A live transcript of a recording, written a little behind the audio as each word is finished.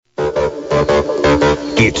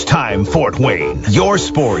It's time, Fort Wayne. Your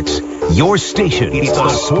sports, your station. It's the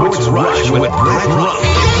Sports Rush with Brett Rump.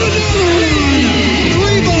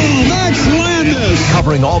 Max Landis.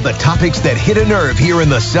 Covering all the topics that hit a nerve here in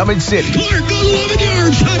the Summit City. Clark goes 11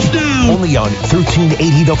 yards, touchdown. Only on 1380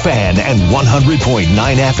 The Fan and 100.9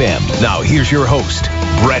 FM. Now here's your host,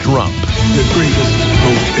 Brett Rump. The greatest,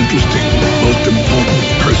 most interesting, most important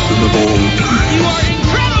person of all time. You are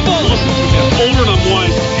incredible. Older than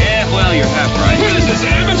one. Yeah, well, you're half right. What is this,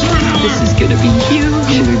 amateur hour? This is going to be huge.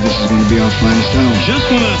 I believe this is going to be our finest hour. Just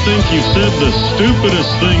when I think you said the stupidest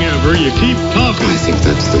thing ever, you keep talking. I think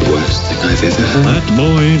that's the worst thing I've ever heard. That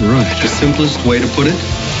boy ain't right. The simplest way to put it,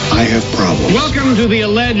 I have problems. Welcome to the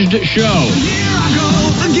alleged show. Here I go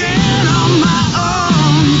again on my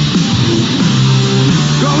own.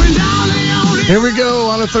 Going down the only... Here we go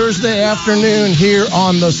on a Thursday afternoon here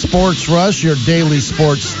on the Sports Rush, your daily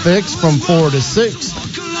sports fix from 4 to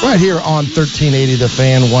 6, right here on 1380 The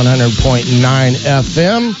Fan, 100.9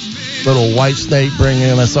 FM. Little White Snake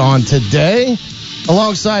bringing us on today.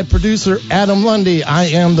 Alongside producer Adam Lundy, I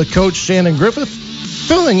am the coach Shannon Griffith,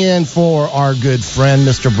 filling in for our good friend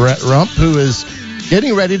Mr. Brett Rump, who is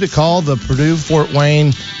getting ready to call the Purdue-Fort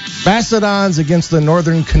Wayne Mastodons against the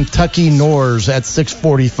Northern Kentucky Norse at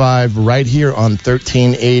 6:45 right here on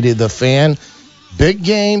 1380 The Fan. Big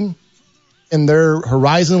game in their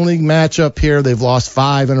Horizon League matchup here. They've lost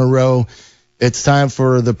 5 in a row. It's time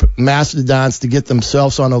for the Mastodons to get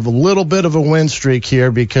themselves on a little bit of a win streak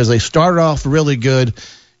here because they started off really good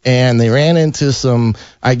and they ran into some,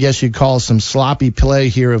 I guess you'd call some sloppy play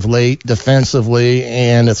here of late defensively,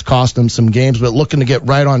 and it's cost them some games, but looking to get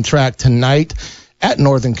right on track tonight at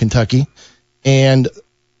Northern Kentucky, and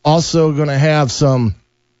also going to have some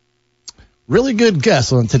really good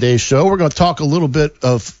guests on today's show. We're going to talk a little bit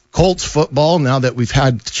of Colts football now that we've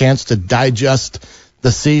had a chance to digest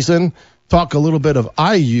the season. Talk a little bit of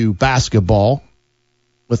IU basketball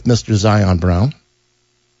with Mr. Zion Brown.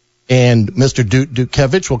 And Mr.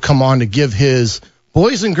 Dukevich will come on to give his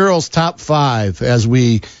boys and girls top 5 as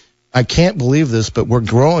I can't believe this, but we're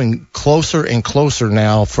growing closer and closer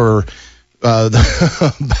now for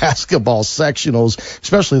the basketball sectionals,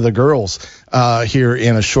 especially the girls, here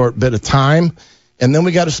in a short bit of time. And then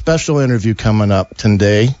we got a special interview coming up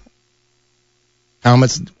today.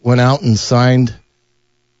 Helmets went out and signed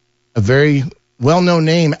a very well-known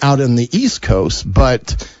name out in the East Coast,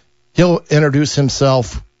 but he'll introduce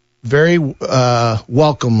himself very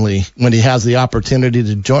welcomely when he has the opportunity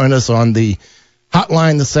to join us on the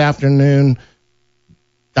hotline this afternoon.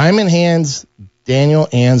 Diamond Hands Daniel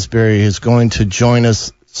Ansbury is going to join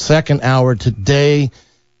us second hour today,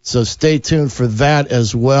 so stay tuned for that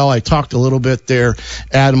as well. I talked a little bit there,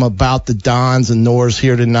 Adam, about the Dons and Norse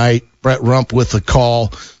here tonight. Brett Rump with the call,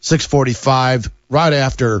 6:45, right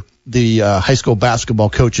after the high school basketball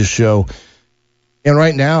coaches show. And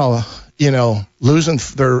right now,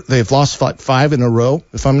 they've lost 5 in a row,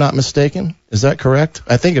 if I'm not mistaken. Is that correct?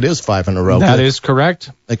 I think it is 5 in a row. That is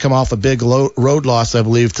correct. They come off a big road loss, I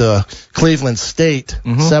believe, to Cleveland State,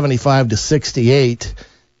 75-68.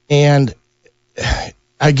 And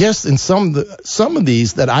I guess in some of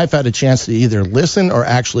these that I've had a chance to either listen or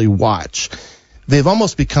actually watch, they've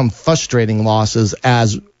almost become frustrating losses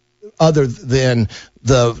as other than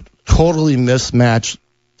the totally mismatched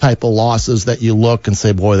type of losses that you look and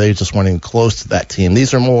say, boy, they just weren't even close to that team.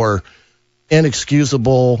 These are more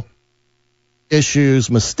inexcusable issues,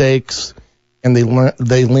 mistakes, and they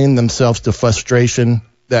lean themselves to frustration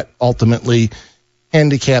that ultimately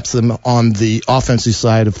handicaps them on the offensive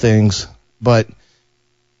side of things. But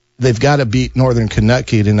they've got to beat Northern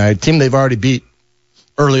Kentucky tonight, a team they've already beat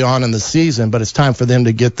early on in the season, but it's time for them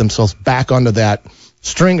to get themselves back onto that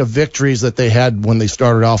string of victories that they had when they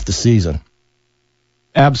started off the season.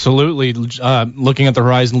 Absolutely. Looking at the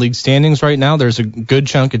Horizon League standings right now, there's a good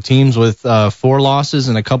chunk of teams with 4 losses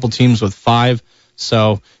and a couple teams with 5.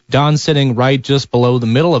 So Don sitting right just below the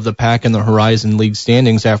middle of the pack in the Horizon League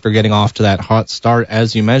standings after getting off to that hot start,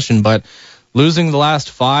 as you mentioned. But losing the last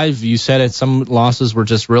 5, you said it, some losses were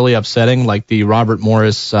just really upsetting, like the Robert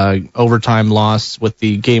Morris overtime loss with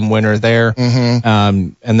the game winner there.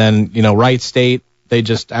 And then, Wright State, they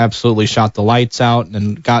just absolutely shot the lights out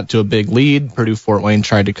and got to a big lead. Purdue-Fort Wayne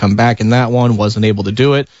tried to come back in that one, wasn't able to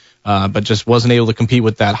do it, but just wasn't able to compete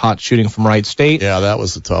with that hot shooting from Wright State. Yeah, that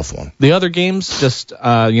was a tough one. The other games, just,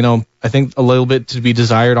 I think a little bit to be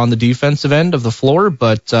desired on the defensive end of the floor,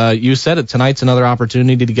 but you said it, tonight's another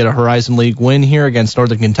opportunity to get a Horizon League win here against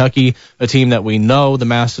Northern Kentucky, a team that we know the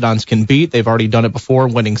Mastodons can beat. They've already done it before,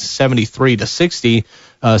 winning 73-60.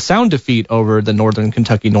 Sound defeat over the Northern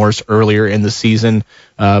Kentucky Norse earlier in the season,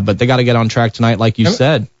 but they got to get on track tonight, like you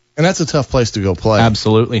said. And that's a tough place to go play.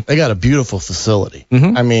 Absolutely. They got a beautiful facility.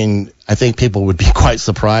 Mm-hmm. I mean, I think people would be quite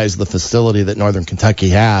surprised the facility that Northern Kentucky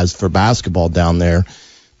has for basketball down there.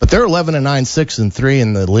 But they're 11-9, 6-3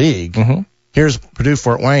 in the league. Mm-hmm. Here's Purdue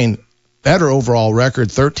Fort Wayne, better overall record,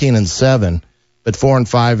 13-7, but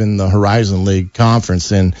 4-5 in the Horizon League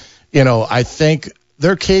Conference. And I think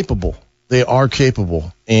they're capable. They are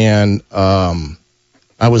capable. And I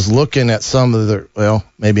was looking at some of their. Well,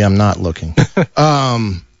 maybe I'm not looking.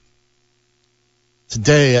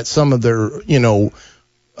 Today at some of their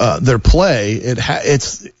their play.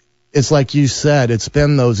 It's like you said. It's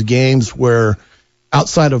been those games where,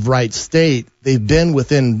 outside of Wright State, they've been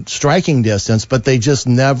within striking distance, but they just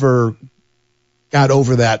never got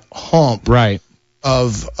over that hump, right?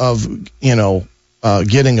 Of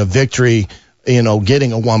getting a victory, getting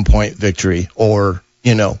a 1-point victory or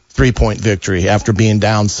 3-point victory after being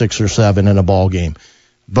down 6 or 7 in a ball game.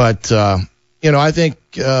 But I think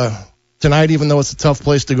tonight, even though it's a tough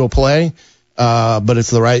place to go play, but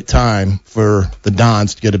it's the right time for the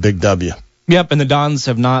Dons to get a big W. Yep, and the Dons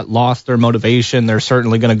have not lost their motivation. They're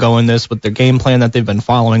certainly going to go in this with their game plan that they've been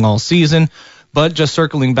following all season. But just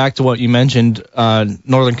circling back to what you mentioned,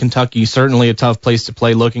 Northern Kentucky, certainly a tough place to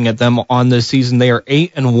play. Looking at them on this season, they are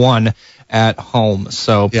 8-1 at home.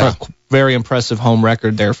 So very impressive home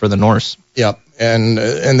record there for the Norse. Yep, and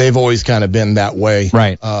they've always kind of been that way,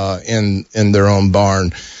 right? In their own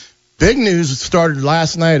barn. Big news started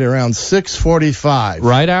last night around 6:45.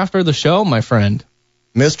 Right after the show, my friend.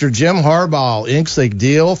 Mr. Jim Harbaugh inks a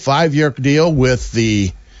deal, 5-year deal with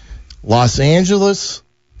the Los Angeles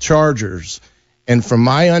Chargers. And from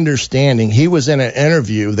my understanding, he was in an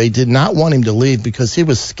interview. They did not want him to leave because he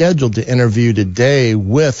was scheduled to interview today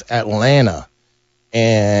with Atlanta.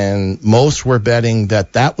 And most were betting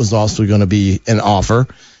that was also going to be an offer.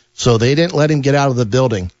 So they didn't let him get out of the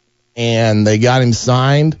building. And they got him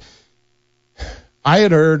signed. I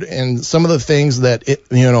had heard and some of the things that,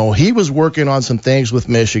 he was working on some things with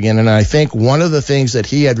Michigan. And I think one of the things that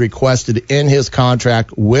he had requested in his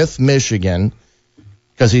contract with Michigan,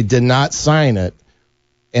 because he did not sign it,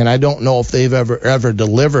 and I don't know if they've ever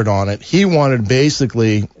delivered on it, he wanted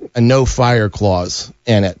basically a no-fire clause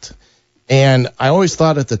in it. And I always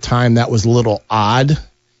thought at the time that was a little odd.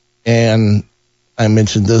 And I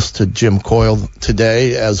mentioned this to Jim Coyle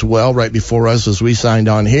today as well, right before us as we signed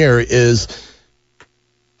on here, is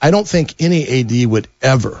I don't think any AD would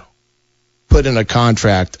ever put in a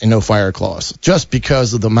contract a no-fire clause just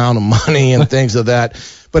because of the amount of money and things of that.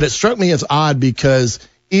 But it struck me as odd because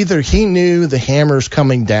either he knew the hammer's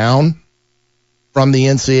coming down from the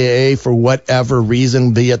NCAA for whatever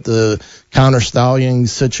reason, be it the counter-styling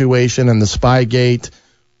situation and the Spygate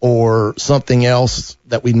or something else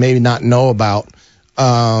that we maybe not know about.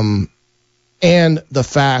 And the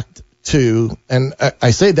fact, too, and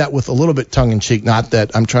I say that with a little bit tongue-in-cheek, not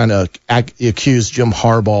that I'm trying to accuse Jim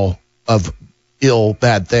Harbaugh of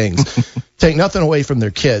bad things. Take nothing away from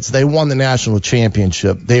their kids. They won the national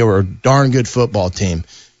championship. They were a darn good football team.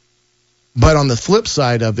 But on the flip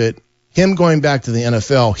side of it, him going back to the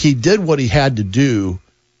NFL, he did what he had to do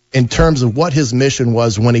in terms of what his mission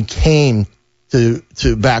was when he came to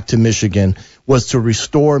back to Michigan, was to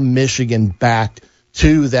restore Michigan back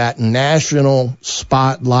to that national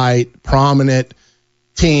spotlight, prominent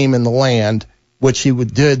team in the land, which he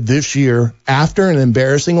did this year after an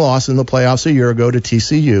embarrassing loss in the playoffs a year ago to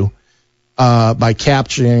TCU, by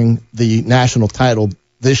capturing the national title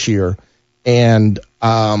this year. And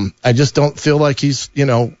I just don't feel like he's,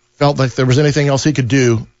 felt like there was anything else he could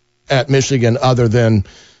do at Michigan other than,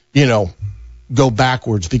 go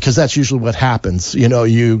backwards, because that's usually what happens.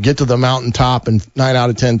 You get to the mountaintop and 9 out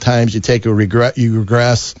of 10 times you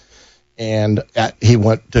regress. And he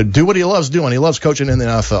went to do what he loves doing. He loves coaching in the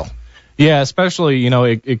NFL. Yeah, especially,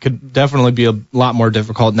 it could definitely be a lot more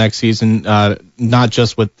difficult next season, not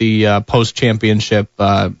just with the post-championship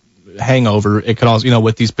hangover. It could also,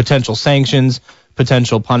 with these potential sanctions,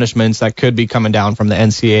 potential punishments that could be coming down from the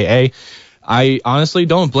NCAA. I honestly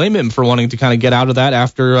don't blame him for wanting to kind of get out of that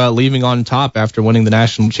after leaving on top after winning the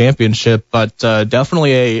national championship. But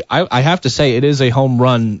definitely I have to say it is a home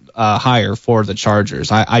run hire for the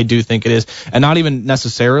Chargers. I do think it is. And not even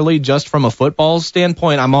necessarily just from a football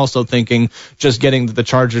standpoint. I'm also thinking just getting the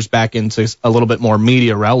Chargers back into a little bit more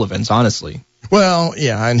media relevance, honestly. Well,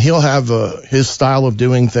 yeah, and he'll have his style of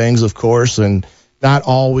doing things, of course, and not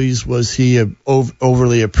always was he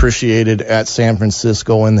overly appreciated at San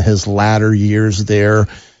Francisco in his latter years there,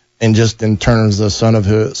 and just in terms of some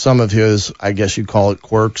of his, I guess you'd call it,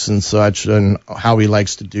 quirks and such, and how he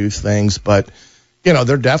likes to do things. But,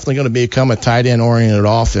 they're definitely going to become a tight end oriented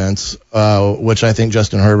offense, which I think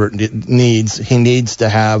Justin Herbert needs. He needs to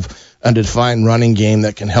have a defined running game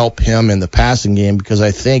that can help him in the passing game, because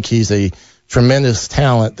I think he's a tremendous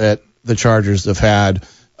talent that the Chargers have had,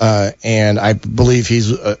 and I believe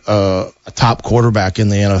he's a top quarterback in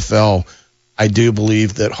the NFL. I do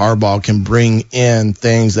believe that Harbaugh can bring in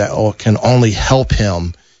things that can only help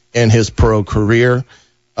him in his pro career.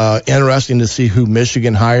 Interesting to see who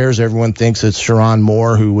Michigan hires. Everyone thinks it's Sherrone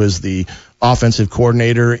Moore, who was the offensive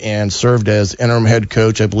coordinator and served as interim head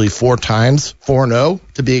coach, I believe, 4 times, 4-0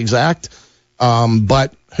 to be exact.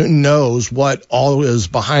 But who knows what all is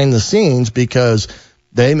behind the scenes, because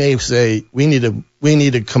they may say we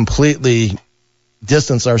need to completely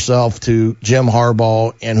distance ourselves to Jim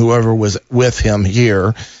Harbaugh and whoever was with him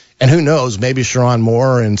here. And who knows, maybe Sherrone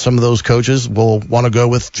Moore and some of those coaches will want to go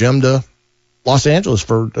with Jim to Los Angeles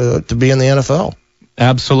to be in the NFL.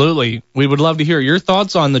 Absolutely. We would love to hear your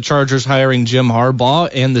thoughts on the Chargers hiring Jim Harbaugh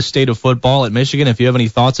and the state of football at Michigan. If you have any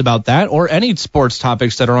thoughts about that or any sports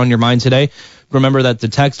topics that are on your mind today, remember that the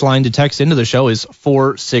text line to text into the show is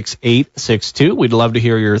 46862. We'd love to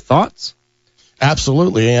hear your thoughts.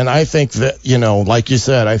 Absolutely. And I think that, like you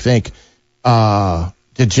said, I think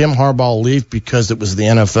did Jim Harbaugh leave because it was the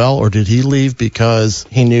NFL, or did he leave because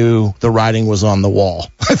he knew the writing was on the wall?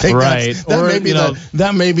 I think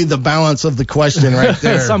that may be the balance of the question right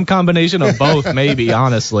there. Some combination of both, maybe,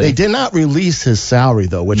 honestly. They did not release his salary,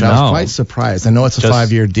 though, which I was quite surprised. I know it's a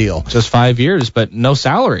 5-year deal. Just 5 years, but no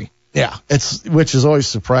salary. Yeah, which is always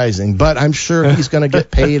surprising. But I'm sure he's going to get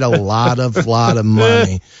paid a lot of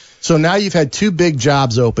money. So now you've had 2 big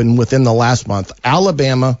jobs open within the last month.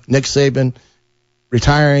 Alabama, Nick Saban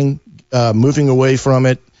retiring, moving away from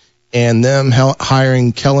it, and them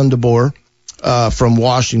hiring Kellen DeBoer from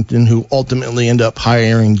Washington, who ultimately ended up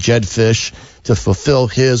hiring Jed Fish to fulfill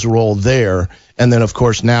his role there. And then, of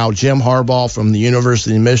course, now Jim Harbaugh from the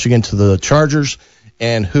University of Michigan to the Chargers.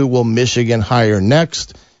 And who will Michigan hire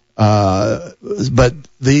next? But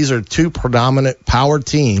these are 2 predominant power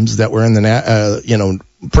teams that were in the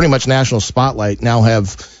pretty much national spotlight, now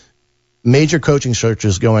have major coaching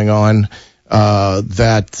searches going on.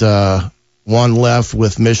 That one left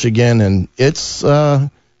with Michigan, and it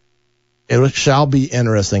shall be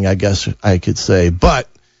interesting, I guess I could say. But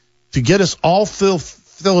to get us all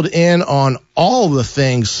filled in on all the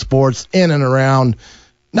things sports in and around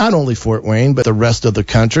not only Fort Wayne, but the rest of the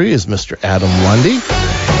country is Mr. Adam Lundy.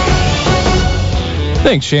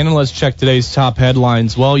 Thanks, Shannon. Let's check today's top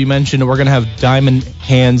headlines. Well, you mentioned we're going to have Diamond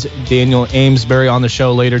Hands Daniel Amesbury on the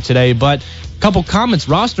show later today, but couple comments,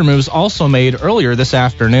 roster moves also made earlier this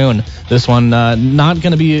afternoon. This one not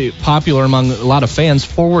going to be popular among a lot of fans.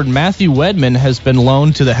 Forward Matthew Wedman has been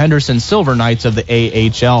loaned to the Henderson Silver Knights of the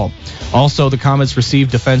AHL. Also, the Comets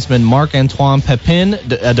received defenseman Marc-Antoine Pepin,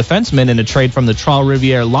 a defenseman in a trade from the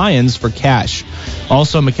Trois-Rivières Lions for cash.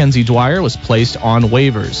 Also, Mackenzie Dwyer was placed on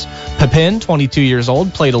waivers. Pepin, 22 years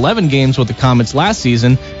old, played 11 games with the Comets last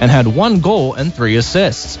season and had 1 goal and 3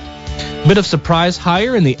 assists. Bit of surprise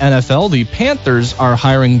hire in the NFL. The Panthers are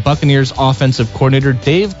hiring Buccaneers offensive coordinator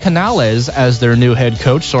Dave Canales as their new head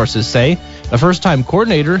coach, sources say. A first-time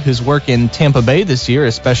coordinator whose work in Tampa Bay this year,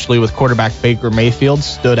 especially with quarterback Baker Mayfield,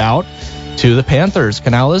 stood out to the Panthers.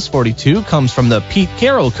 Canales, 42, comes from the Pete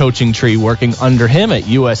Carroll coaching tree, working under him at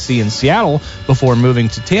USC in Seattle before moving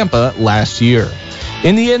to Tampa last year.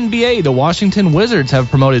 In the NBA, the Washington Wizards have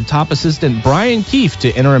promoted top assistant Brian Keefe to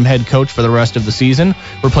interim head coach for the rest of the season,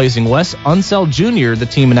 replacing Wes Unseld Jr., the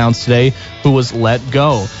team announced today, who was let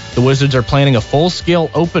go. The Wizards are planning a full-scale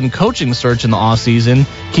open coaching search in the offseason.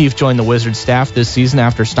 Keefe joined the Wizards staff this season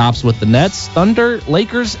after stops with the Nets, Thunder,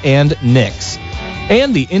 Lakers, and Knicks.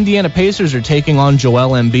 And the Indiana Pacers are taking on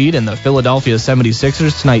Joel Embiid and the Philadelphia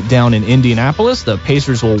 76ers tonight down in Indianapolis. The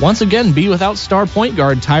Pacers will once again be without star point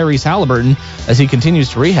guard Tyrese Halliburton as he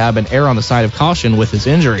continues to rehab and err on the side of caution with his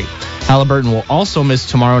injury. Halliburton will also miss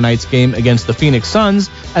tomorrow night's game against the Phoenix Suns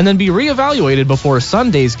and then be reevaluated before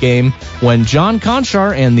Sunday's game when John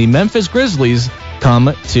Conchar and the Memphis Grizzlies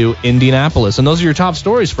come to Indianapolis. And those are your top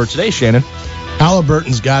stories for today, Shannon.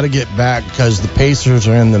 Halliburton's got to get back because the Pacers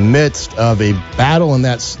are in the midst of a battle in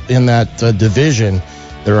that division.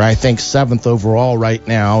 They're, I think, 7th overall right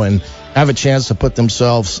now and have a chance to put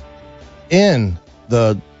themselves in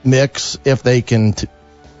the mix if they can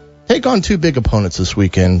take on 2 big opponents this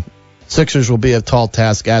weekend. Sixers will be a tall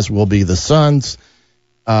task, as will be the Suns.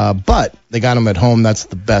 But they got them at home. That's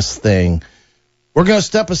the best thing. We're going to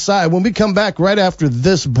step aside. When we come back right after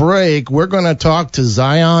this break, we're going to talk to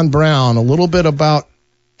Zion Brown a little bit about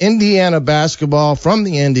Indiana basketball from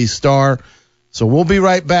the Indy Star. So we'll be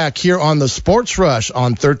right back here on the Sports Rush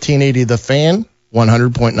on 1380 The Fan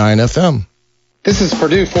 100.9 FM. This is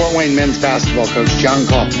Purdue Fort Wayne men's basketball coach John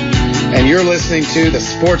Kaufman, and you're listening to the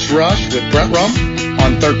Sports Rush with Brett Rump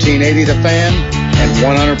on 1380 The Fan and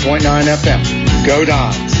 100.9 FM. Go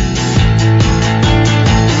Dons!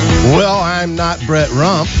 Well, I'm not Brett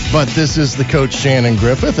Rump, but this is the coach Shannon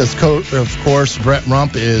Griffith. Of course, Brett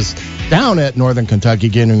Rump is down at Northern Kentucky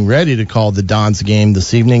getting ready to call the Dons game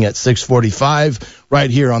this evening at 6:45 right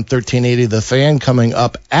here on 1380 The Fan, coming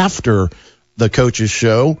up after the coaches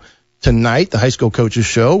show tonight, the high school coaches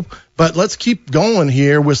show. But let's keep going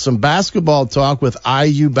here with some basketball talk with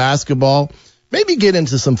IU basketball. Maybe get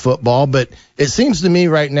into some football, but it seems to me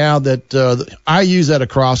right now that IU's at a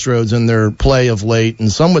crossroads in their play of late,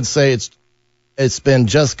 and some would say it's been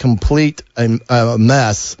just complete a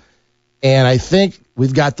mess. And I think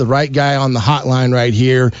we've got the right guy on the hotline right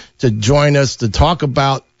here to join us to talk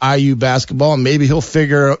about IU basketball, and maybe he'll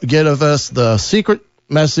get of us the secret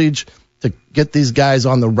message to get these guys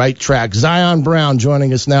on the right track. Zion Brown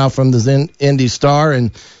joining us now from the Indy Star.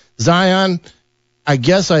 And Zion, I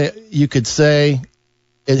guess you could say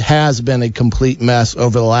it has been a complete mess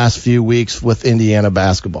over the last few weeks with Indiana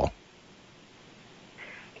basketball.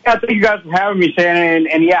 Yeah, thank you guys for having me, Shannon.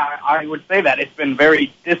 And yeah, I would say that it's been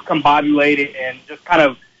very discombobulated and just kind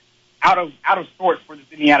of out of sorts for this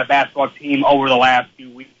Indiana basketball team over the last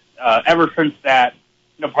few weeks. Ever since that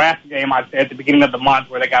Nebraska game, I'd say at the beginning of the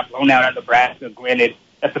month, where they got blown out at Nebraska. Granted,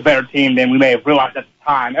 that's a better team than we may have realized at the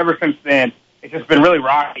time. Ever since then, it's just been really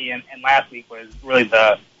rocky, and last week was really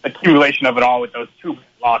the accumulation of it all with those two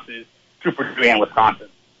losses to Purdue and Wisconsin.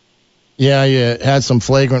 Yeah, you had some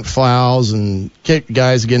flagrant fouls and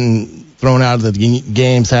guys getting thrown out of the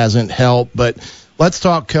games hasn't helped. But let's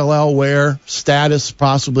talk Kel'el Ware status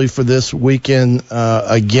possibly for this weekend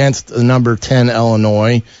against the number 10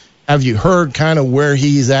 Illinois. Have you heard kind of where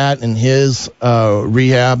he's at in his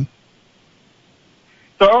rehab?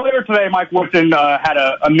 So earlier today, Mike Woodson had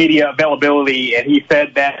a media availability, and he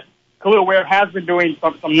said that Kel'el Ware has been doing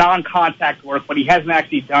some non-contact work, but he hasn't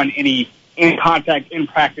actually done any in-contact,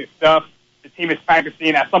 in-practice stuff. The team is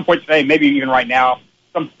practicing at some point today, maybe even right now.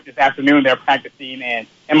 Some this afternoon they're practicing, and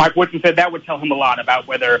Mike Woodson said that would tell him a lot about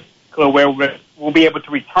whether Kel'el Ware will be able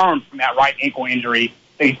to return from that right ankle injury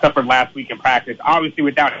that he suffered last week in practice. Obviously,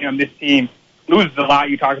 without him, this team loses a lot.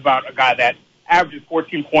 You talk about a guy that averages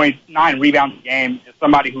 14 points, 9 rebounds a game, just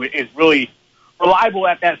somebody who is really reliable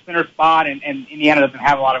at that center spot, and Indiana doesn't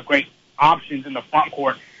have a lot of great options in the front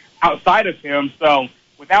court outside of him. So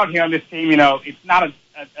without him, this team, it's not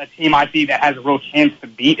a team I see that has a real chance to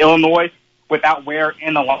beat Illinois without Ware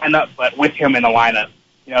in the lineup, but with him in the lineup,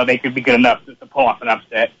 they could be good enough to pull off an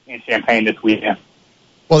upset in Champaign this weekend.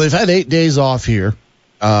 Well, they've had 8 days off here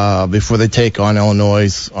before they take on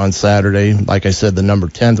Illinois on Saturday. Like I said, the number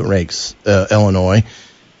 10 ranks Illinois.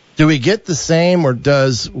 Do we get the same, or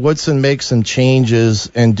does Woodson make some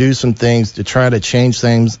changes and do some things to try to change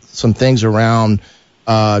some things around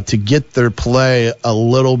to get their play a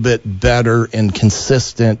little bit better and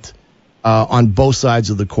consistent on both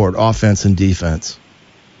sides of the court, offense and defense?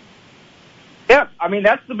 Yeah, I mean,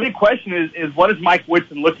 that's the big question is what is Mike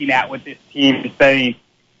Woodson looking at with this team and saying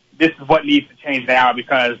this is what needs to change now,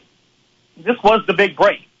 because this was the big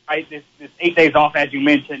break, right? This 8 days off, as you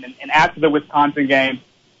mentioned, and after the Wisconsin game,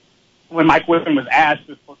 when Mike Woodson was asked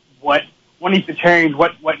what needs to change,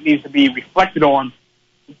 what needs to be reflected on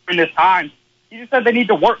during this time, he just said they need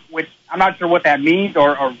to work, which I'm not sure what that means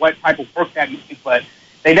or what type of work that means, but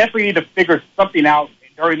they definitely need to figure something out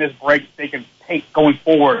during this break they can take going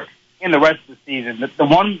forward in the rest of the season.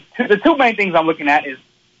 The two main things I'm looking at is,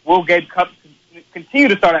 will Gabe Cupps continue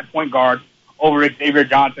to start at point guard over Xavier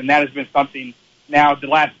Johnson? That has been something now the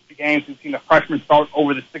last 2 games we've seen the freshman start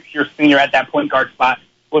over the 6-year senior at that point guard spot.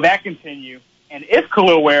 Will that continue? And if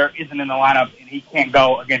Kel'el Ware isn't in the lineup and he can't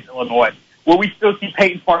go against Illinois, will we still see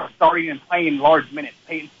Peyton Sparks starting and playing large minutes?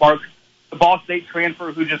 Peyton Sparks, the Ball State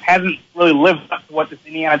transfer who just hasn't really lived up to what this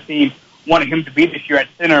Indiana team wanted him to be this year at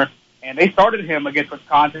center. And they started him against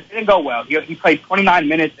Wisconsin. It didn't go well. He played 29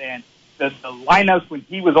 minutes, and the lineups when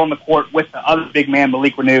he was on the court with the other big man,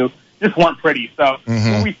 Malik Renew, just weren't pretty. So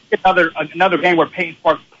will we see another game where Peyton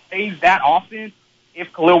Sparks plays that often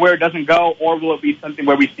if Kel'el Ware doesn't go, or will it be something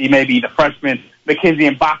where we see maybe the freshman Mackenzie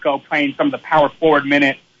Mbako playing some of the power forward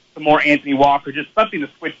minutes, some more Anthony Walker, just something to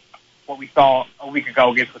switch what we saw a week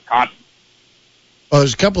ago against Wisconsin? Well,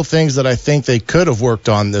 there's a couple of things that I think they could have worked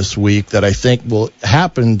on this week that I think will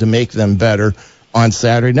happen to make them better on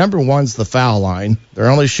Saturday. Number one's the foul line. They're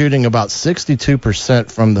only shooting about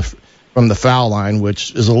 62% from the foul line,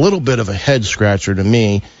 which is a little bit of a head scratcher to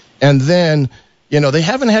me. And then they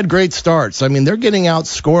haven't had great starts. I mean, they're getting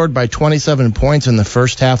outscored by 27 points in the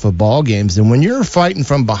first half of ball games. And when you're fighting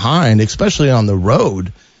from behind, especially on the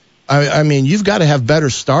road, I mean, you've got to have better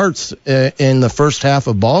starts in the first half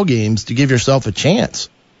of ball games to give yourself a chance.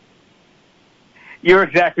 You're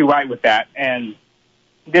exactly right with that. And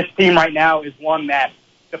this team right now is one that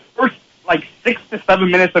the first, 6 to 7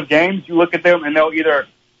 minutes of games, you look at them and they'll either,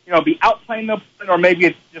 be outplaying them, or maybe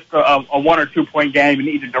it's just a 1 or 2 point game in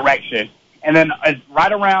either direction. And then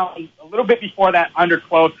right around a little bit before that under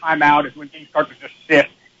 12 timeout is when things start to just shift,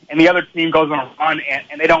 and the other team goes on a run,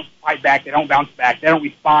 and they don't fight back, they don't bounce back, they don't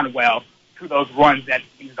respond well to those runs that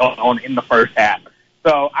teams go on in the first half.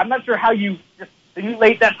 So I'm not sure how you just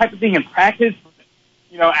simulate that type of thing in practice.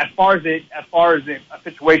 As far as a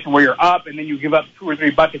situation where you're up and then you give up 2 or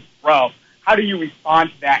 3 buckets in a row, how do you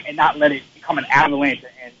respond to that and not let it become an avalanche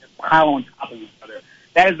and just pile on top of each other?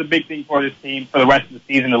 That is the big thing for this team for the rest of the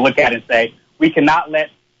season, to look at and say, we cannot let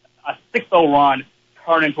a 6-0 run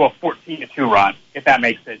turn into a 14-2 run, if that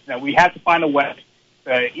makes sense. Now, we have to find a way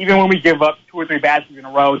to, even when we give up 2 or 3 baskets in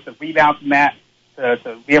a row, to rebound from that,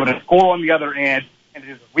 to be able to score on the other end and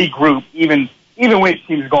just regroup, even when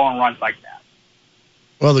teams go on runs like that.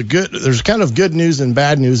 Well, there's kind of good news and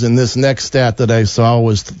bad news in this next stat that I saw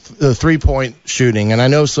was the 3-point shooting. And I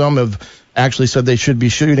know some have actually said they should be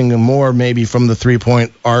shooting more maybe from the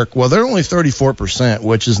 3-point arc. Well, they're only 34%,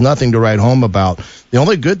 which is nothing to write home about. The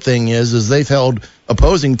only good thing is they've held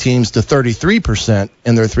opposing teams to 33%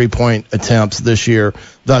 in their 3-point attempts this year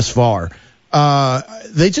thus far.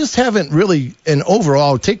 They just haven't really, and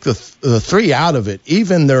overall, take the 3 out of it.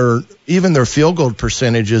 Even their field goal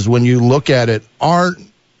percentages, when you look at it, aren't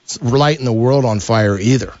lighting the world on fire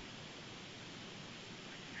either.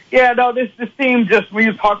 Yeah, no, this team, just when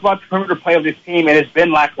you talk about the perimeter play of this team, it has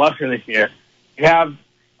been lackluster this year.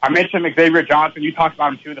 I mentioned Xavier Johnson, you talked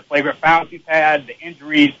about him too, the flagrant fouls he's had, the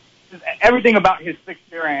injuries, just everything about his 6th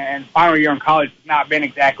year and final year in college has not been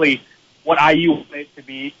exactly what IU wanted it to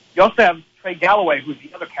be. You also have Trey Galloway, who's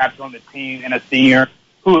the other captain on the team and a senior,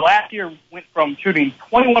 who last year went from shooting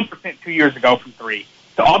 21% 2 years ago from 3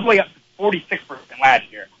 to all the way up to 46%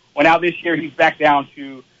 last year. Well, now this year he's back down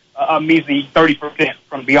to a measly 30%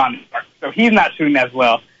 from beyond the arc. So he's not shooting as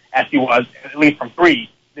well as he was, at least from 3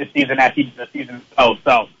 this season, as he did the season.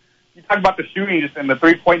 So you talk about the shooting just and the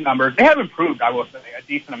 3-point numbers. They have improved, I will say, a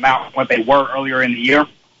decent amount from what they were earlier in the year.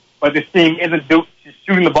 But this team isn't just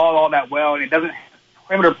shooting the ball all that well, and it doesn't have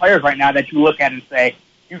perimeter players right now that you look at and say,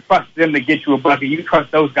 you trust them to get you a bucket. You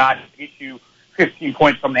trust those guys to get you 15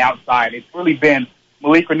 points from the outside. It's really been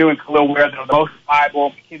Malik Reneau and Khalil Ware that are the most reliable.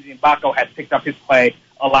 Mackenzie Mbako has picked up his play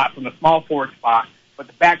a lot from the small forward spot. But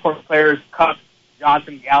the backcourt players, Cup,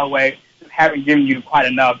 Johnson, Galloway, just haven't given you quite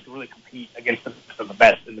enough to really compete against the best of the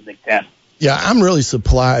best in the Big Ten. Yeah, I'm really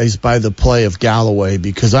surprised by the play of Galloway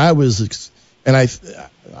because I was expecting,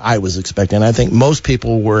 I think most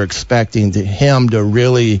people were expecting him to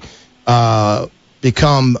really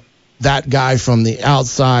become that guy from the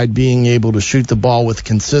outside, being able to shoot the ball with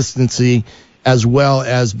consistency as well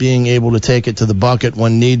as being able to take it to the bucket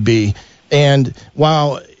when need be. And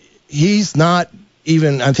while he's not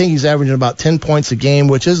even, I think he's averaging about 10 points a game,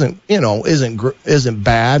 which isn't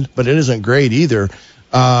bad, but it isn't great either.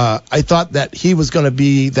 I thought that he was going to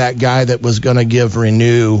be that guy that was going to give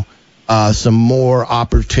Reneau some more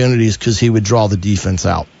opportunities because he would draw the defense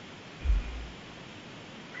out.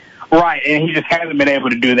 Right, and he just hasn't been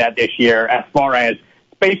able to do that this year as far as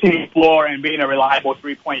spacing the floor and being a reliable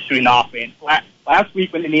 3-point shooting offense. Last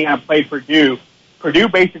week when Indiana played Purdue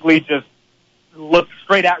basically just looked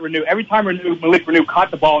straight at Reneau. Every time Malik Reneau caught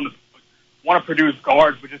the ball in the post, one of Purdue's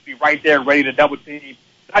guards would just be right there ready to double team.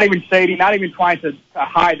 Not even shady, not even trying to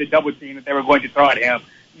hide the double team that they were going to throw at him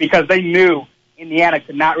because they knew Indiana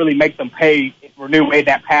could not really make them pay if Reneau made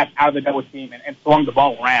that pass out of the double team and swung the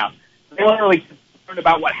ball around. So they weren't really concerned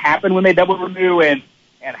about what happened when they doubled Reneau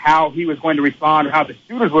and how he was going to respond or how the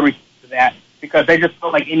shooters would respond to that because they just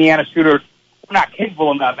felt like Indiana shooters were not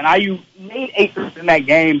capable enough. And IU made 8 threes in that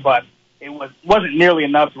game, but it wasn't nearly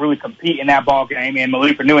enough to really compete in that ball game. And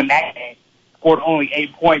Malik Reneau in that game scored only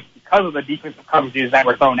 8 points because of the defensive coverages that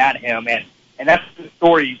were thrown at him. And that's the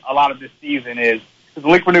story a lot of this season is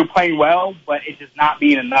Malik Reneau playing well, but it's just not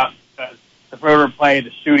being enough because the perimeter play,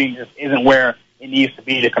 the shooting just isn't where it needs to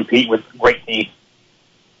be to compete with great teams.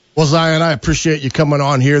 Well, Zion, I appreciate you coming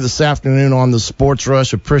on here this afternoon on the Sports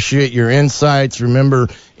Rush. Appreciate your insights. Remember,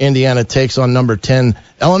 Indiana takes on number 10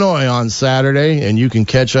 Illinois on Saturday, and you can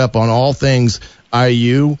catch up on all things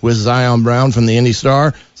IU with Zion Brown from the Indy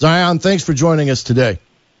Star. Zion, thanks for joining us today.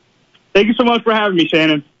 Thank you so much for having me,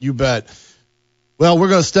 Shannon. You bet. Well, we're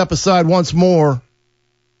going to step aside once more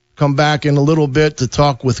Come back in a little bit to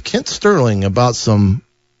talk with Kent Sterling about some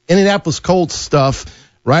Indianapolis Colts stuff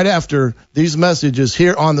right after these messages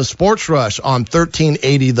here on the Sports Rush on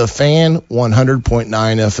 1380 The Fan, 100.9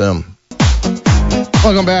 FM.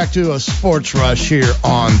 Welcome back to a Sports Rush here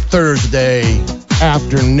on Thursday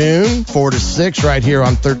afternoon, 4 to 6, right here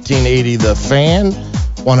on 1380 The Fan,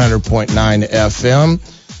 100.9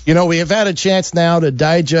 FM. You know, we have had a chance now to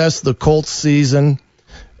digest the Colts season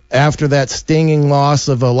after that stinging loss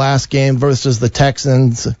of a last game versus the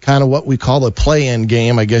Texans, kind of what we call a play-in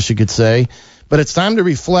game, I guess you could say. But it's time to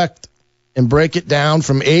reflect and break it down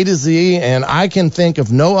from A to Z, and I can think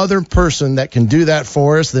of no other person that can do that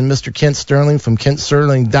for us than Mr. Kent Sterling from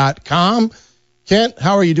KentSterling.com. Kent,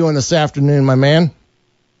 how are you doing this afternoon, my man?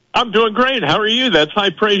 I'm doing great. How are you? That's high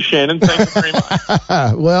praise, Shannon. Thank you very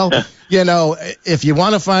much. Well, you know, if you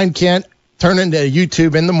want to find Kent, turn into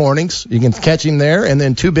YouTube in the mornings. You can catch him there, and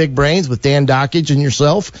then Two Big Brains with Dan Dockage and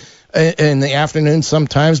yourself in the afternoon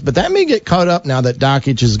sometimes. But that may get caught up now that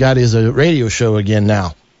Dockage has got his radio show again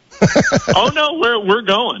now. Oh, no, we're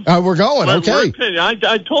going. We're going, okay.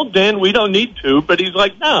 I told Dan we don't need to, but he's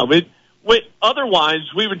like, no. Otherwise,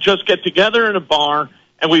 we would just get together in a bar,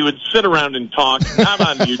 and we would sit around and talk, not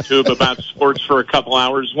on YouTube, about sports for a couple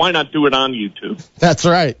hours. Why not do it on YouTube? That's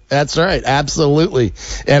right. Absolutely.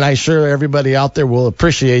 And I'm sure everybody out there will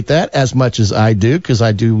appreciate that as much as I do, because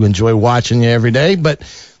I do enjoy watching you every day. But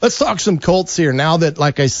let's talk some Colts here. Now that,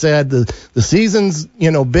 like I said, the season's,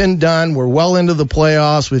 been done. We're well into the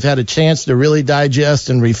playoffs. We've had a chance to really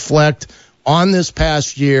digest and reflect on this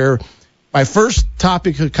past year. My first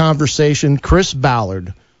topic of conversation, Chris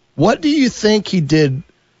Ballard. What do you think he did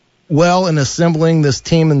well in assembling this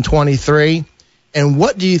team in 23, and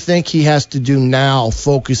what do you think he has to do now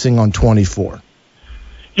focusing on 24?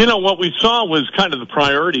 What we saw was kind of the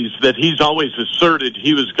priorities that he's always asserted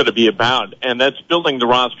he was going to be about, and that's building the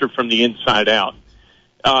roster from the inside out.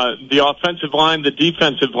 The offensive line, the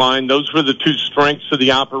defensive line, those were the two strengths of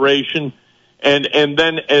the operation, and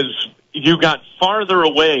then as you got farther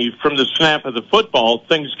away from the snap of the football,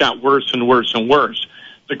 things got worse and worse and worse.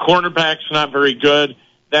 The cornerback's not very good.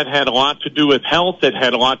 That had a lot to do with health. It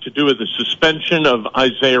had a lot to do with the suspension of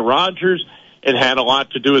Isaiah Rodgers. It had a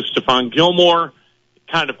lot to do with Stephon Gilmore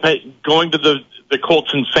kind of going to the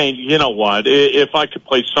Colts and saying, you know what, if I could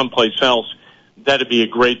play someplace else, that'd be a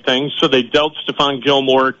great thing. So they dealt Stephon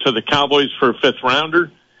Gilmore to the Cowboys for a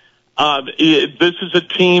fifth-rounder. This is a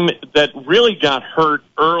team that really got hurt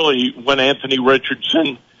early when Anthony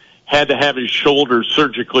Richardson had to have his shoulder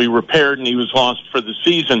surgically repaired, and he was lost for the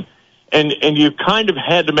season. And you kind of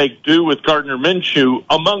had to make do with Gardner Minshew.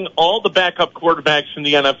 Among all the backup quarterbacks in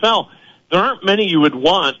the NFL, there aren't many you would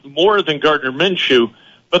want more than Gardner Minshew,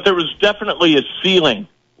 but there was definitely a ceiling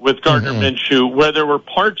with Gardner Minshew where there were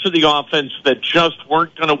parts of the offense that just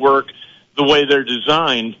weren't going to work the way they're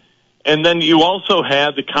designed. And then you also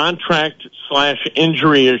had the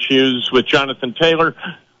contract/injury issues with Jonathan Taylor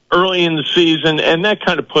early in the season, and that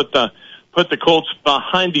kind of put the Colts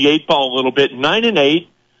behind the eight ball a little bit. 9-8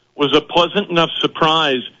 was a pleasant enough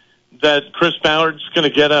surprise that Chris Ballard's going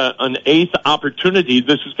to get an eighth opportunity.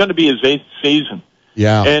 This is going to be his eighth season.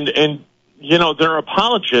 Yeah. And there are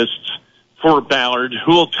apologists for Ballard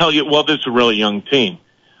who will tell you, well, this is a really young team.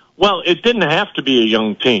 Well, it didn't have to be a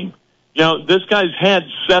young team. This guy's had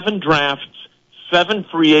 7 drafts, 7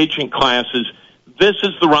 free agent classes. This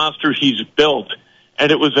is the roster he's built.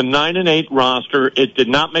 And it was a 9-8 roster. It did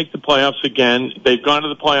not make the playoffs again. They've gone to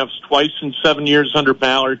the playoffs twice in 7 years under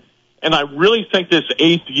Ballard. And I really think this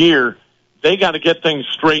 8th year, they got to get things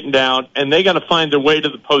straightened out, and they got to find their way to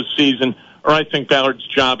the postseason, or I think Ballard's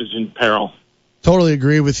job is in peril. Totally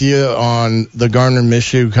agree with you on the Gardner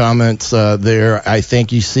Minshew comments there. I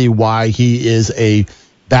think you see why he is a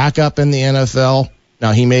backup in the NFL.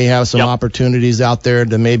 Now, he may have some opportunities out there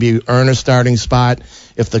to maybe earn a starting spot.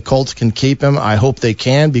 If the Colts can keep him, I hope they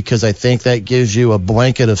can, because I think that gives you a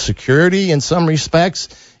blanket of security in some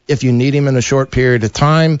respects if you need him in a short period of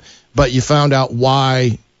time. But you found out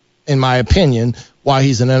why, in my opinion, why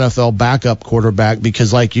he's an NFL backup quarterback,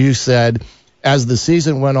 because like you said, as the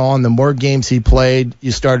season went on, the more games he played,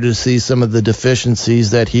 you started to see some of the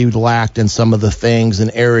deficiencies that he lacked in some of the things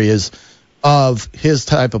and areas of his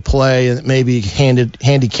type of play, and maybe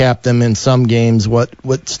handicapped them in some games what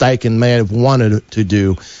Steichen may have wanted to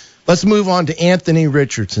do. Let's move on to Anthony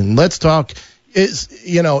Richardson. Let's talk, is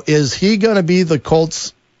he going to be the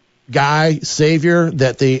Colts guy, savior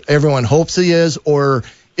that everyone hopes he is, or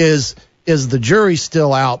is the jury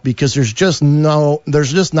still out because there's just not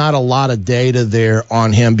a lot of data there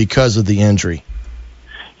on him because of the injury?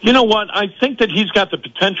 You know what? I think that he's got the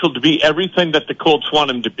potential to be everything that the Colts want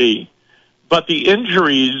him to be. But the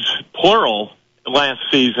injuries, plural, last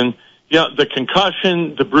season, the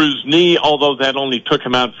concussion, the bruised knee, although that only took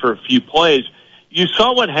him out for a few plays, you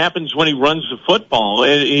saw what happens when he runs the football.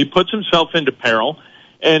 And he puts himself into peril,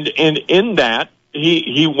 and in that,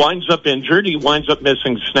 he winds up injured. He winds up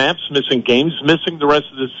missing snaps, missing games, missing the rest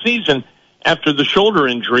of the season after the shoulder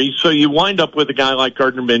injury. So you wind up with a guy like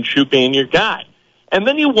Gardner Minshew being your guy. And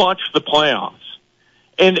then you watch the playoffs.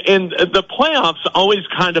 And the playoffs always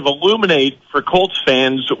kind of illuminate for Colts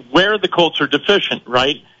fans where the Colts are deficient,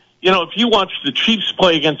 right? If you watch the Chiefs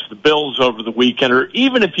play against the Bills over the weekend, or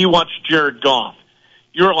even if you watch Jared Goff,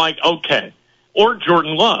 you're like, okay. Or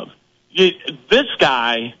Jordan Love. This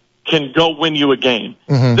guy can go win you a game.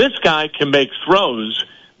 Mm-hmm. This guy can make throws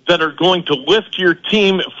that are going to lift your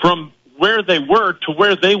team from where they were to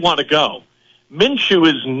where they want to go. Minshew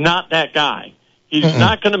is not that guy. He's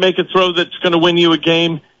not going to make a throw that's going to win you a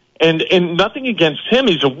game. And nothing against him.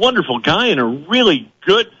 He's a wonderful guy and a really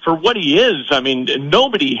good for what he is. I mean,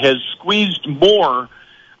 nobody has squeezed more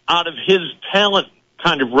out of his talent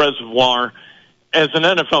kind of reservoir as an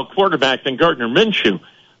NFL quarterback than Gardner Minshew.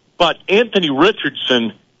 But Anthony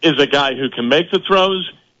Richardson is a guy who can make the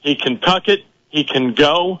throws. He can tuck it. He can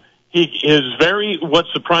go. He is what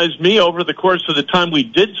surprised me over the course of the time we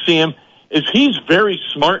did see him is he's very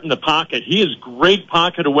smart in the pocket. He has great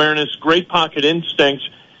pocket awareness, great pocket instincts,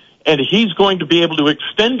 and he's going to be able to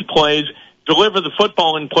extend plays, deliver the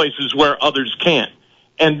football in places where others can't.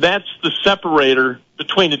 And that's the separator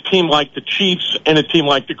between a team like the Chiefs and a team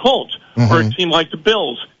like the Colts, or a team like the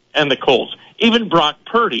Bills and the Colts. Even Brock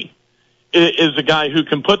Purdy is a guy who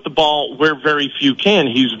can put the ball where very few can.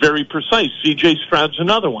 He's very precise. C.J. Stroud's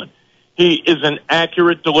another one. He is an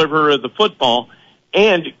accurate deliverer of the football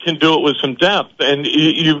and can do it with some depth. And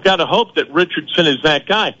you've got to hope that Richardson is that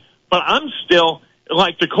guy. But I'm still,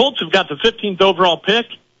 like the Colts have got the 15th overall pick.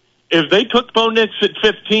 If they took Bo Nix at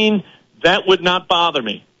 15, that would not bother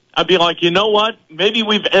me. I'd be like, you know what? Maybe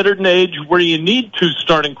we've entered an age where you need two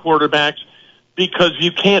starting quarterbacks because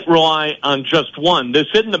you can't rely on just one. This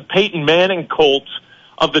isn't the Peyton Manning Colts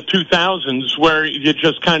of the 2000s where you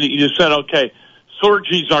just you said, okay,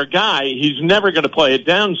 Sorgi's our guy. He's never going to play it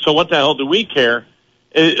down, so what the hell do we care?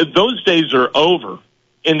 Those days are over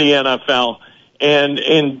in the NFL, and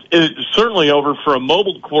it's certainly over for a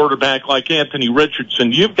mobile quarterback like Anthony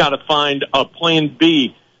Richardson. You've got to find a plan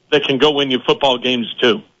B that can go win you football games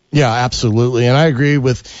too. Yeah, absolutely. And I agree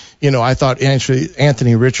with, I thought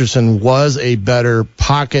Anthony Richardson was a better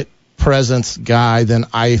pocket presence guy than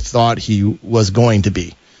I thought he was going to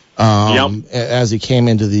be as he came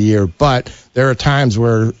into the year. But there are times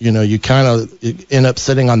where, you kind of end up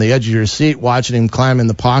sitting on the edge of your seat watching him climb in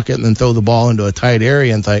the pocket and then throw the ball into a tight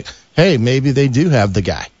area and think, hey, maybe they do have the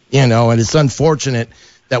guy, and it's unfortunate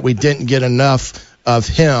that we didn't get enough of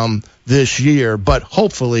him this year, but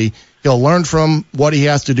hopefully he'll learn from what he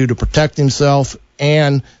has to do to protect himself,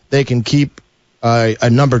 and they can keep a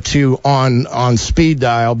number two on speed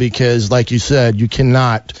dial because, like you said, you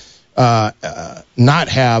cannot not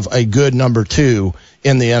have a good number two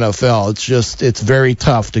in the NFL. It's very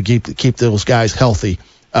tough to keep those guys healthy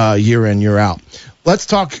year in, year out. Let's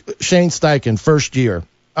talk Shane Steichen, first year.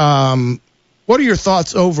 What are your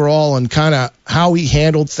thoughts overall on kind of how he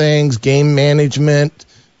handled things, game management,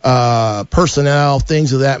 personnel,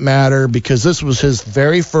 things of that matter, because this was his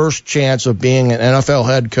very first chance of being an NFL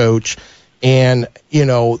head coach. And,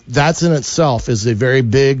 that's in itself is a very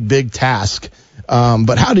big task.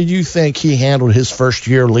 But how did you think he handled his first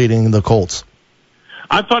year leading the Colts?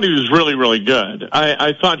 I thought he was really, really good.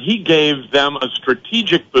 I thought he gave them a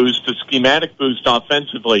strategic boost, a schematic boost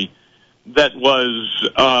offensively that was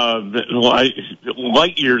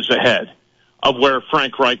light years ahead of where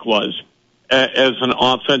Frank Reich was as an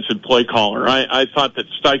offensive play caller. I thought that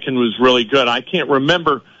Steichen was really good. I can't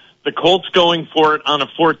remember the Colts going for it on a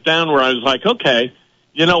fourth down where I was like, okay,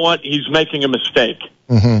 you know what? He's making a mistake.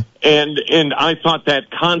 Mm-hmm. And I thought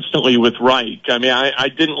that constantly with Reich. I mean, I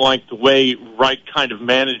didn't like the way Reich kind of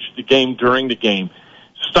managed the game during the game.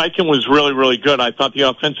 Steichen was really, really good. I thought the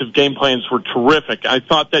offensive game plans were terrific. I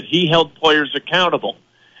thought that he held players accountable.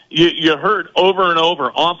 You heard over and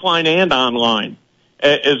over, offline and online,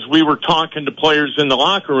 as we were talking to players in the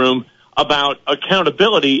locker room about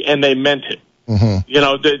accountability, and they meant it. Mm-hmm.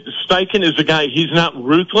 Steichen is a guy, he's not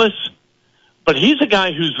ruthless, but he's a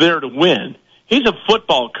guy who's there to win. He's a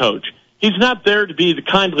football coach. He's not there to be the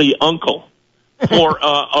kindly uncle for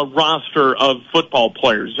a roster of football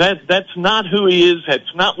players. That's not who he is.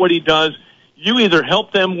 That's not what he does. You either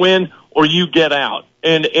help them win or you get out.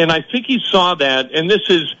 And I think he saw that, and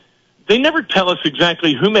they never tell us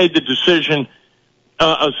exactly who made the decision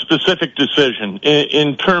a specific decision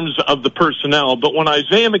in terms of the personnel. But when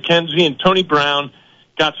Isaiah McKenzie and Tony Brown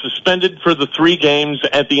got suspended for the 3 games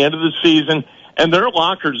at the end of the season, and their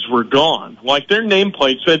lockers were gone, like their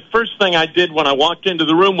nameplates. The first thing I did when I walked into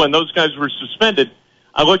the room when those guys were suspended,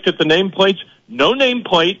 I looked at the nameplates, no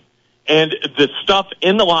nameplate, and the stuff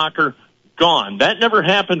in the locker gone. That never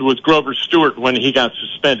happened with Grover Stewart when he got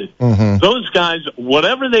suspended. Mm-hmm. Those guys,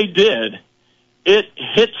 whatever they did, it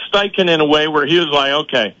hit Steichen in a way where he was like,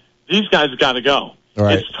 okay, these guys got to go.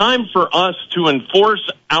 Right. It's time for us to enforce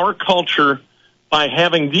our culture by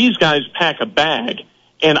having these guys pack a bag,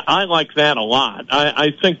 and I like that a lot. I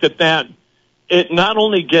think that it not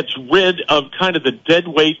only gets rid of kind of the dead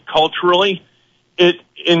weight culturally, it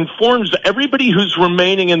informs everybody who's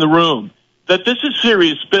remaining in the room that this is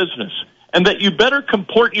serious business and that you better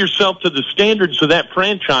comport yourself to the standards of that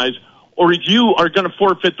franchise or you are going to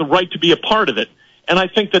forfeit the right to be a part of it. And I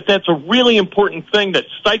think that that's a really important thing that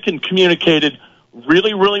Steichen communicated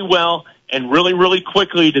really, really well and really, really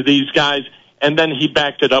quickly to these guys, and then he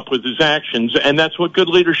backed it up with his actions, and that's what good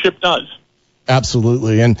leadership does.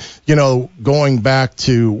 Absolutely. And, going back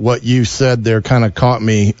to what you said there kind of caught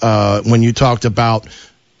me when you talked about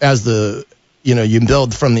you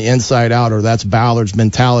build from the inside out, or that's Ballard's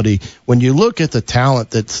mentality. When you look at the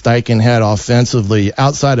talent that Steichen had offensively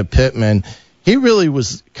outside of Pittman, he really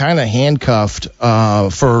was kind of handcuffed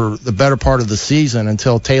for the better part of the season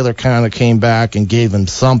until Taylor kind of came back and gave him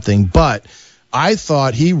something. But I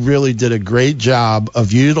thought he really did a great job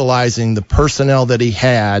of utilizing the personnel that he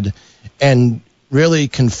had and really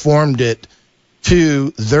conformed it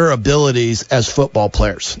to their abilities as football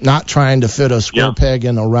players, not trying to fit a square peg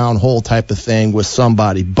in a round hole type of thing with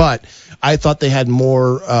somebody. But I thought they had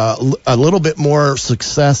a little bit more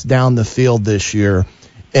success down the field this year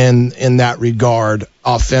in that regard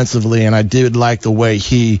offensively, and I did like the way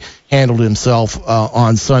he handled himself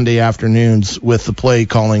on Sunday afternoons with the play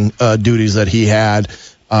calling duties that he had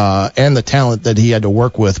and the talent that he had to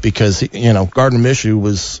work with, because Gardner Minshew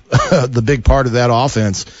was the big part of that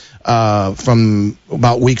offense from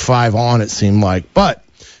about week 5 on, it seemed like. But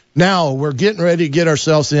now we're getting ready to get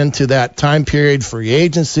ourselves into that time period, free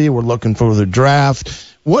agency. We're looking for the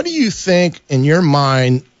draft. What do you think, in your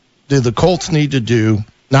mind, do the Colts need to do,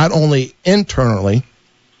 not only internally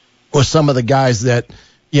with some of the guys that,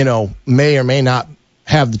 may or may not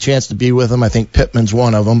have the chance to be with them? I think Pittman's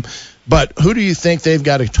one of them. But who do you think they've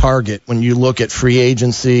got to target when you look at free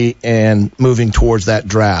agency and moving towards that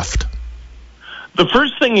draft? The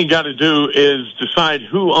first thing you got to do is decide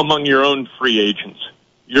who among your own free agents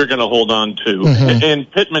you're going to hold on to. Mm-hmm.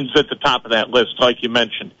 And Pittman's at the top of that list, like you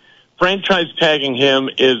mentioned. Franchise tagging him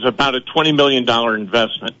is about a $20 million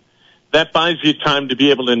investment. That buys you time to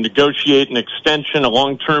be able to negotiate an extension, a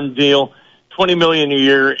long-term deal. $20 million a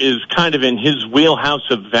year is kind of in his wheelhouse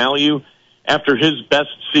of value after his best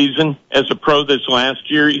season as a pro this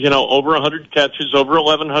last year. Over 100 catches, over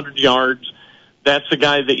 1,100 yards. That's the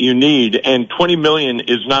guy that you need, and $20 million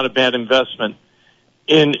is not a bad investment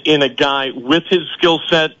in a guy with his skill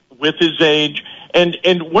set, with his age. And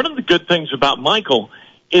one of the good things about Michael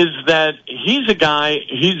is that he's a guy,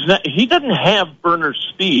 he doesn't have burner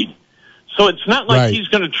speed. So it's not like he's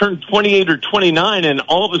going to turn 28 or 29 and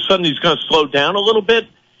all of a sudden he's going to slow down a little bit.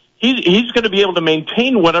 He's going to be able to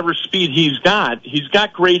maintain whatever speed he's got. He's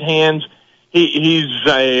got great hands. He's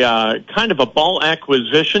a kind of a ball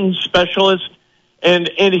acquisition specialist, and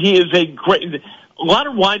he is a lot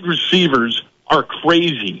of wide receivers are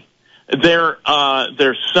crazy. They're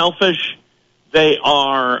selfish.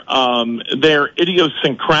 They're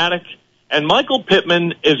idiosyncratic. And Michael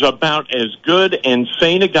Pittman is about as good and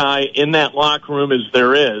sane a guy in that locker room as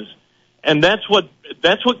there is. And that's what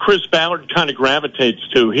Chris Ballard kind of gravitates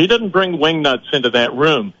to. He doesn't bring wingnuts into that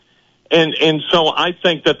room. And so I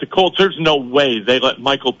think that the Colts, there's no way they let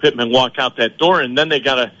Michael Pittman walk out that door, and then they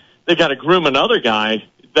gotta groom another guy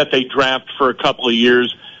that they draft for a couple of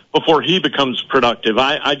years before he becomes productive.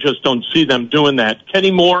 I just don't see them doing that.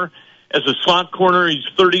 Kenny Moore, as a slot corner, he's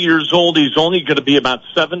 30 years old. He's only going to be about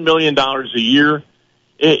 $7 million a year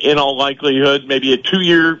in all likelihood. Maybe a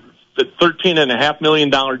 2-year, $13.5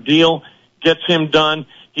 million deal gets him done.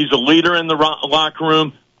 He's a leader in the locker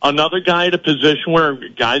room. Another guy at a position where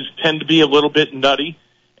guys tend to be a little bit nutty,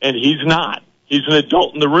 and he's not. He's an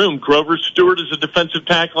adult in the room. Grover Stewart is a defensive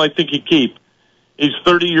tackle I think he'd keep. He's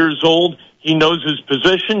 30 years old. He knows his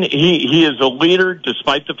position. He is a leader,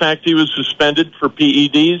 despite the fact he was suspended for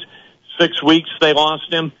PEDs. 6 weeks they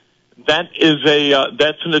lost him. That's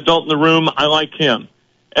an adult in the room. I like him.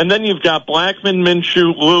 And then you've got Blackman,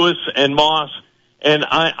 Minshew, Lewis, and Moss. And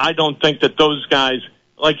I don't think that those guys,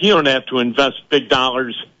 like, you don't have to invest big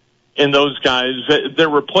dollars in those guys. Their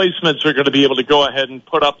replacements are going to be able to go ahead and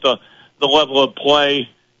put up the level of play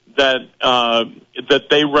that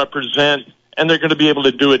they represent, and they're going to be able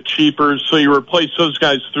to do it cheaper. So you replace those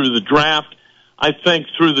guys through the draft. I think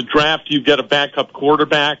through the draft you get a backup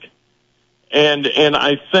quarterback. And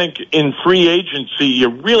I think in free agency you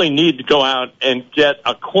really need to go out and get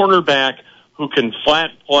a cornerback who can flat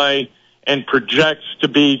play and projects to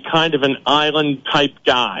be kind of an island type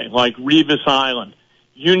guy, like Revis Island.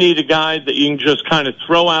 You need a guy that you can just kind of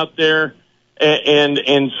throw out there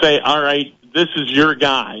and say, all right, this is your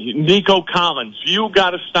guy. Nico Collins, you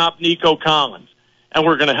got to stop Nico Collins. And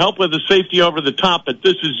we're going to help with the safety over the top, but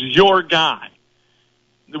this is your guy.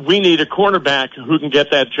 We need a cornerback who can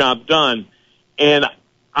get that job done. And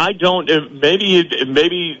I don't, maybe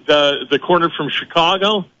the corner from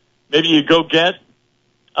Chicago, maybe you go get,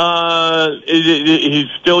 he's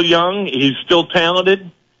still young, he's still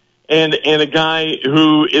talented, and a guy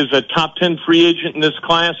who is a top 10 free agent in this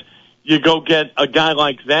class, you go get a guy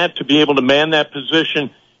like that to be able to man that position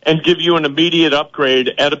and give you an immediate upgrade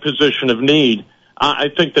at a position of need. I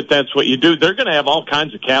think that's what you do. They're going to have all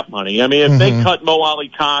kinds of cap money. I mean, if they cut Mo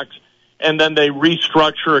Alley-Cox and then they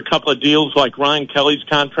restructure a couple of deals like Ryan Kelly's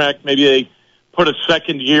contract, maybe they put a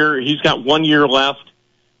second year. He's got 1 year left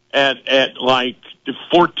at like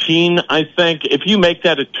 14, I think. If you make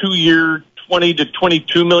that a 2-year, $20 to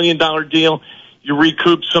 $22 million deal, you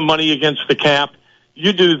recoup some money against the cap.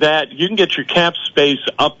 You do that, you can get your cap space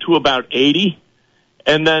up to about 80,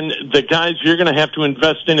 and then the guys you're going to have to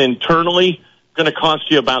invest in internally going to cost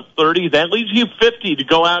you about 30. That leaves you 50 to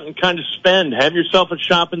go out and kind of spend. Have yourself a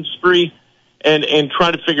shopping spree and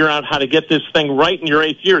try to figure out how to get this thing right in your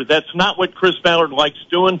 8th year. That's not what Chris Ballard likes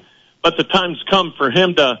doing, but the time's come for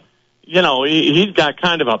him to, he's got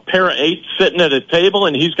kind of a pair of 8 sitting at a table,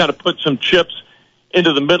 and he's got to put some chips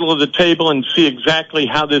into the middle of the table and see exactly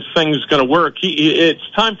how this thing is going to work. It's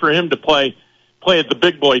time for him to play at the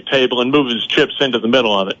big boy table and move his chips into the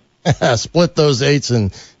middle of it. Split those 8s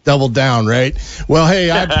and double down, right? Well, hey,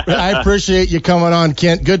 I appreciate you coming on,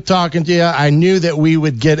 Kent. Good talking to you. I knew that we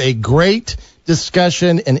would get a great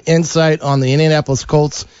discussion and insight on the Indianapolis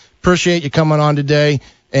Colts. Appreciate you coming on today,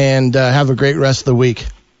 and have a great rest of the week.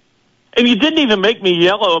 And you didn't even make me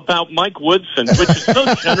yellow about Mike Woodson, which is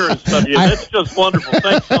so generous of you. That's just wonderful.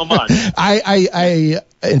 Thanks so much. I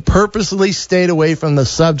purposely stayed away from the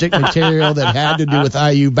subject material that had to do with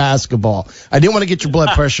IU basketball. I didn't want to get your blood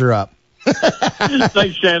pressure up.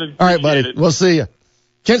 Thanks, Shannon. All right, buddy. We'll see you.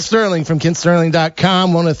 Kent Sterling from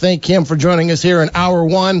KentSterling.com. Want to thank him for joining us here in Hour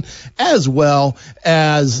 1, as well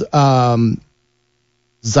as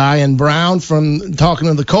Zion Brown from Talking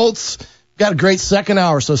to the Colts. Got a great second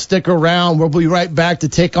hour, so stick around. We'll be right back to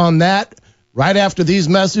take on that right after these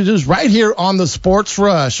messages right here on the Sports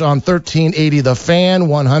Rush on 1380 The Fan,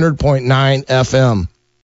 100.9 FM.